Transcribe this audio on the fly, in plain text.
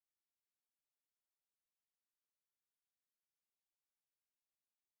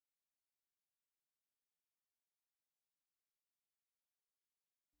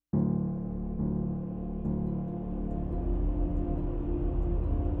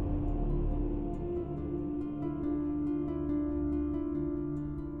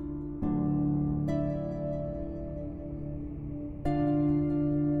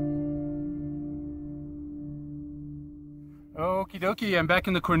Okie dokie, I'm back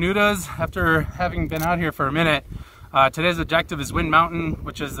in the Cornudas after having been out here for a minute. Today's objective is Wind Mountain,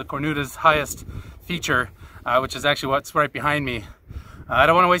 which is the Cornudas' highest feature, which is actually what's right behind me. I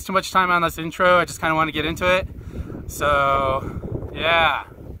don't want to waste too much time on this intro, I just kind of want to get into it. So, yeah,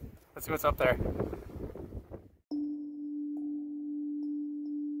 let's see what's up there.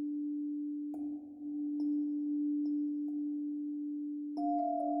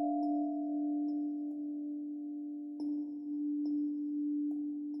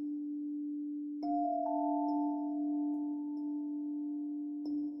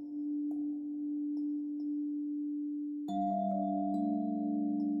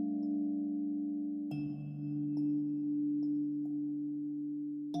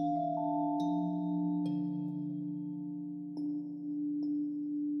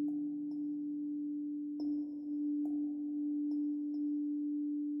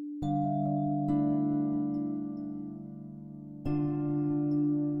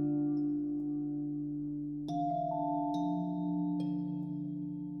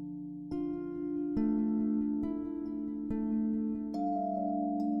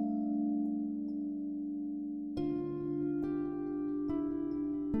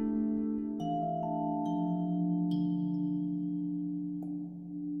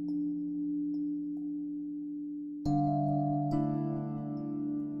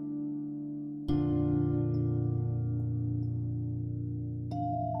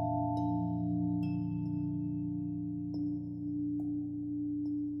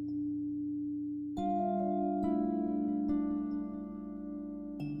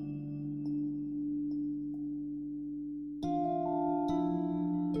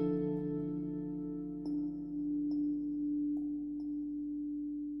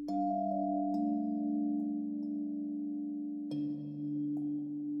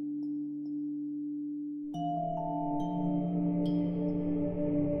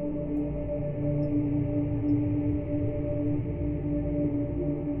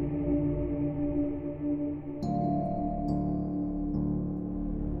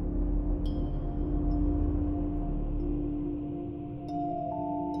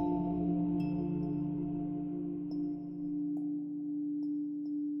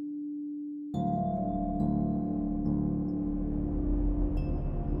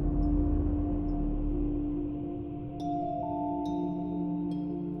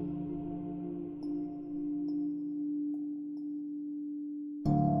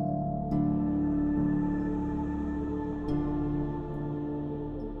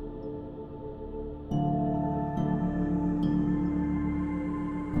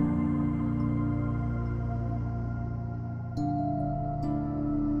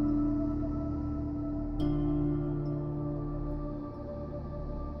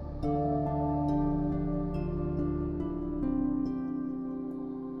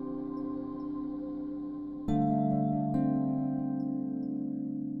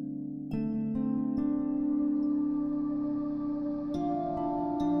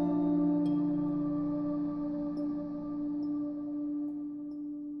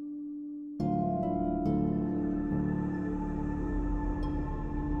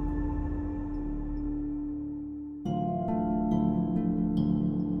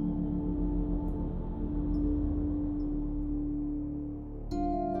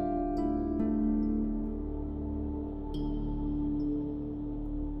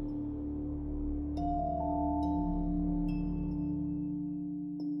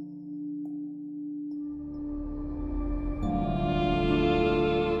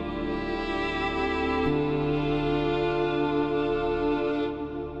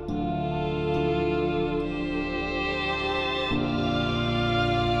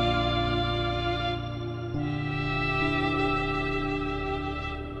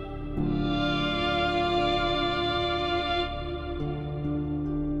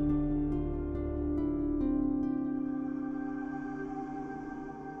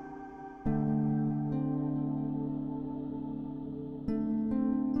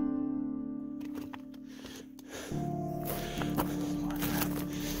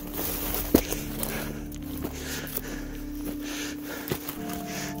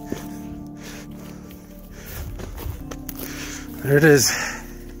 There it is.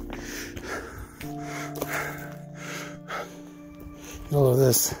 All of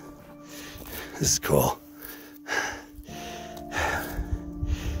this. This is cool.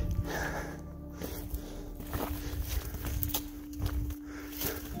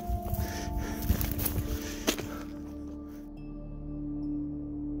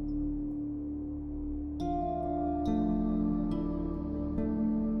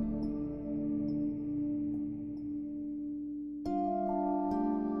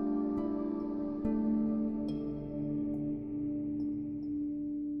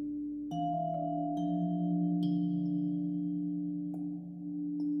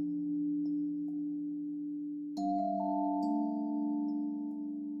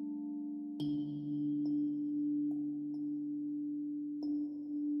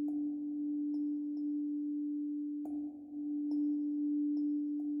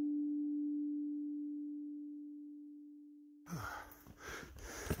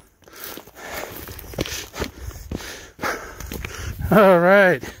 All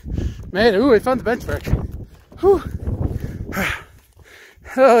right, made it. Ooh, we found the benchmark. Whew.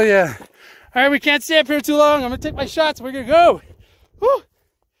 Oh yeah. All right, we can't stay up here too long. I'm gonna take my shots. We're gonna go. Whew.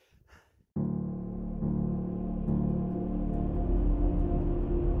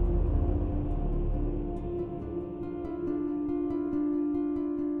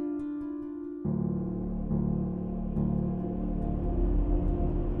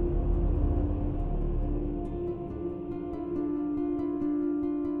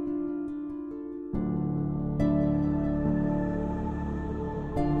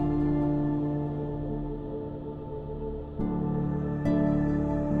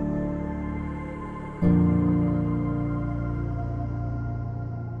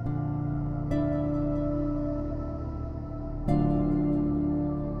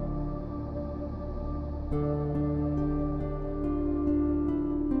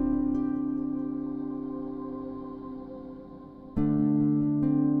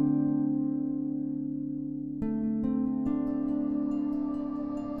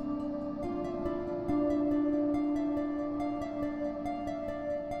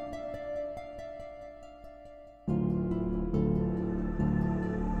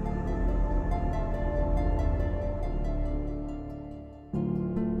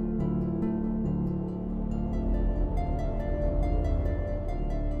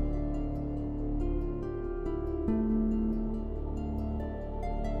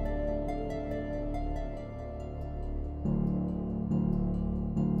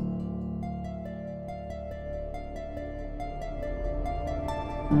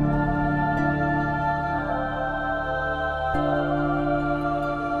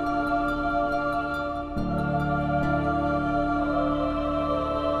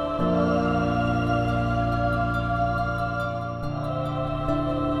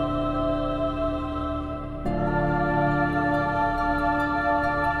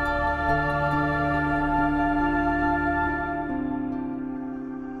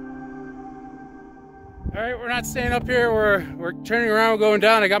 All right, we're not staying up here. We're turning around, going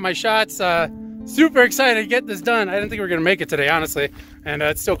down. I got my shots. Super excited to get this done. I didn't think we were gonna make it today, honestly, and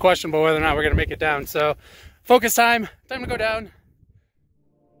it's still questionable whether or not we're gonna make it down. So, focus time. Time to go down.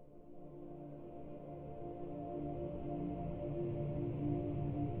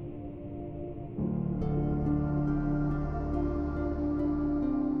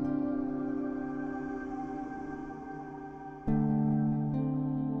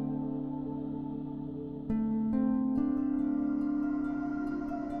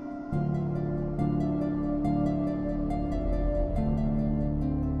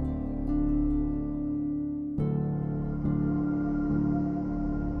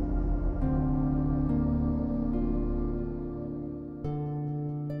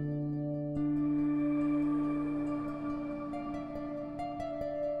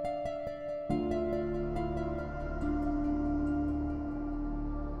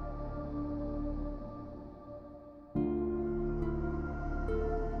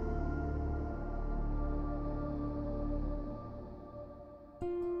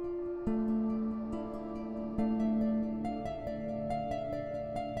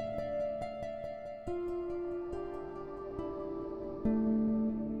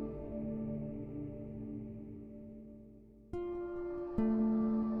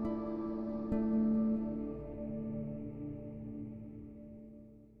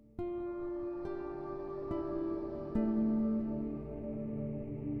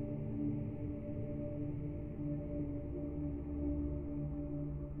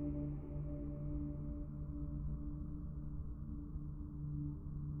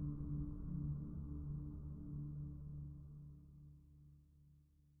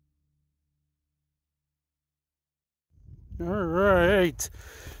 All right,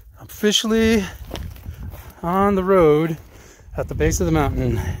 I'm officially on the road at the base of the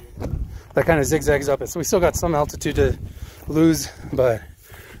mountain. That kind of zigzags up it, so we still got some altitude to lose, but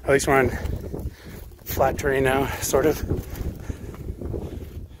at least we're on flat terrain now, sort of.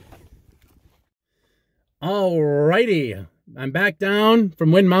 Alrighty, I'm back down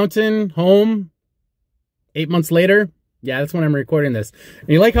from Wind Mountain, home, 8 months later. Yeah, that's when I'm recording this. And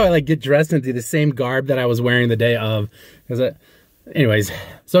you like how I like get dressed into the same garb that I was wearing the day of. Anyways,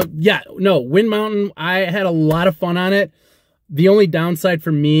 so yeah, no, Wind Mountain, I had a lot of fun on it. The only downside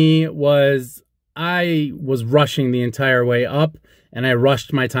for me was I was rushing the entire way up, and I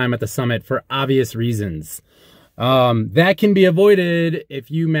rushed my time at the summit for obvious reasons. That can be avoided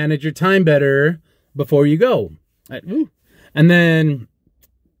if you manage your time better before you go. And then,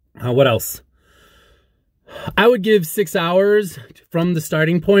 what else? I would give 6 hours from the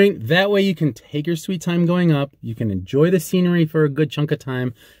starting point. That way you can take your sweet time going up. You can enjoy the scenery for a good chunk of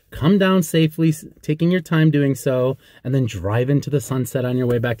time. Come down safely, taking your time doing so, and then drive into the sunset on your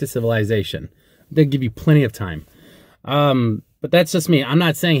way back to civilization. They'll give you plenty of time. But that's just me. I'm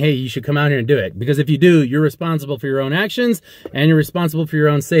not saying, hey, you should come out here and do it. Because if you do, you're responsible for your own actions and you're responsible for your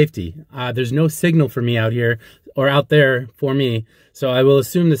own safety. There's no signal for me out here or out there for me. So I will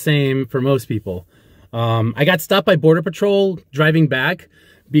assume the same for most people. I got stopped by Border Patrol driving back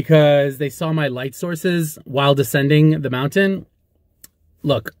because they saw my light sources while descending the mountain.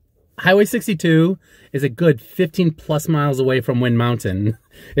 Look, Highway 62 is a good 15 plus miles away from Wind Mountain.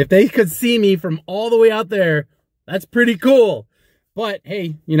 If they could see me from all the way out there, that's pretty cool. But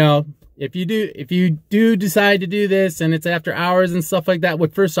hey, you know, if you do decide to do this and it's after hours and stuff like that, well,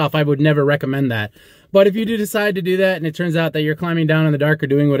 first off, I would never recommend that. But if you do decide to do that and it turns out that you're climbing down in the dark or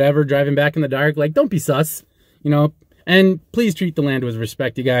doing whatever, driving back in the dark, like, don't be sus, you know, and please treat the land with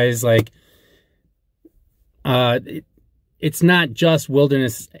respect, you guys. Like, it's not just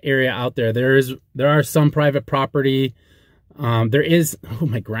wilderness area out there. There are some private property. There is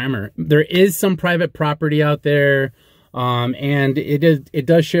some private property out there. And it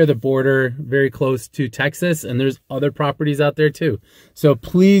does share the border very close to Texas, and there's other properties out there too. So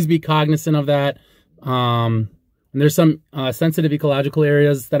please be cognizant of that. And there's some sensitive ecological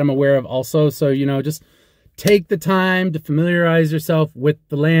areas that I'm aware of also. So, you know, just take the time to familiarize yourself with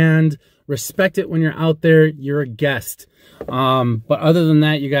the land, respect it when you're out there. You're a guest. But other than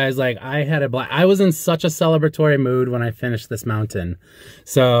that, you guys, like, I had a blast. I was in such a celebratory mood when I finished this mountain.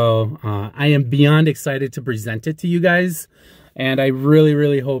 So, I am beyond excited to present it to you guys. And I really,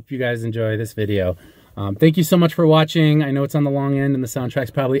 really hope you guys enjoy this video. Thank you so much for watching. I know it's on the long end and the soundtrack's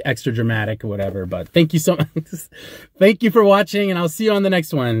probably extra dramatic or whatever, but thank you so much. Thank you for watching, and I'll see you on the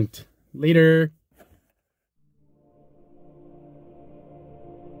next one. Later.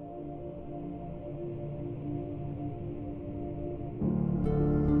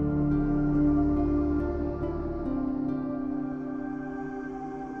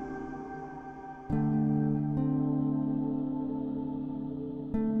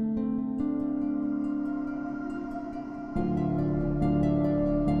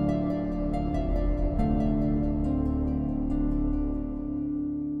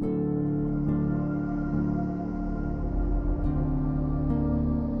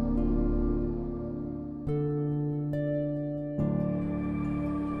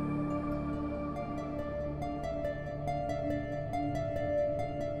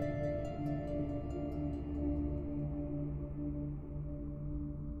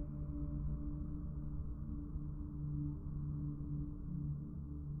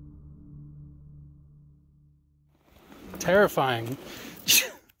 Terrifying.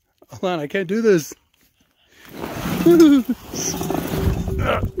 Hold on, I can't do this.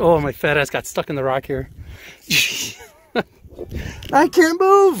 Oh, my fat ass got stuck in the rock here. I can't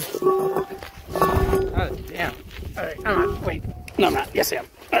move. Oh, damn. All right, I'm out. Wait, no, I'm not. Yes, I am.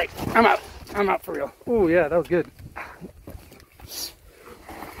 All right, I'm out. I'm out for real. Oh, yeah, that was good.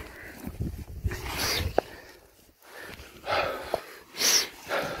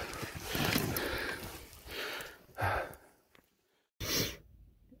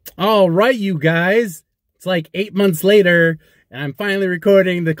 All right, you guys, it's like 8 months later, and I'm finally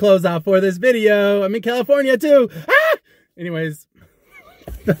recording the closeout for this video. I'm in California too. Ah! Anyways,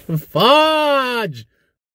 fudge.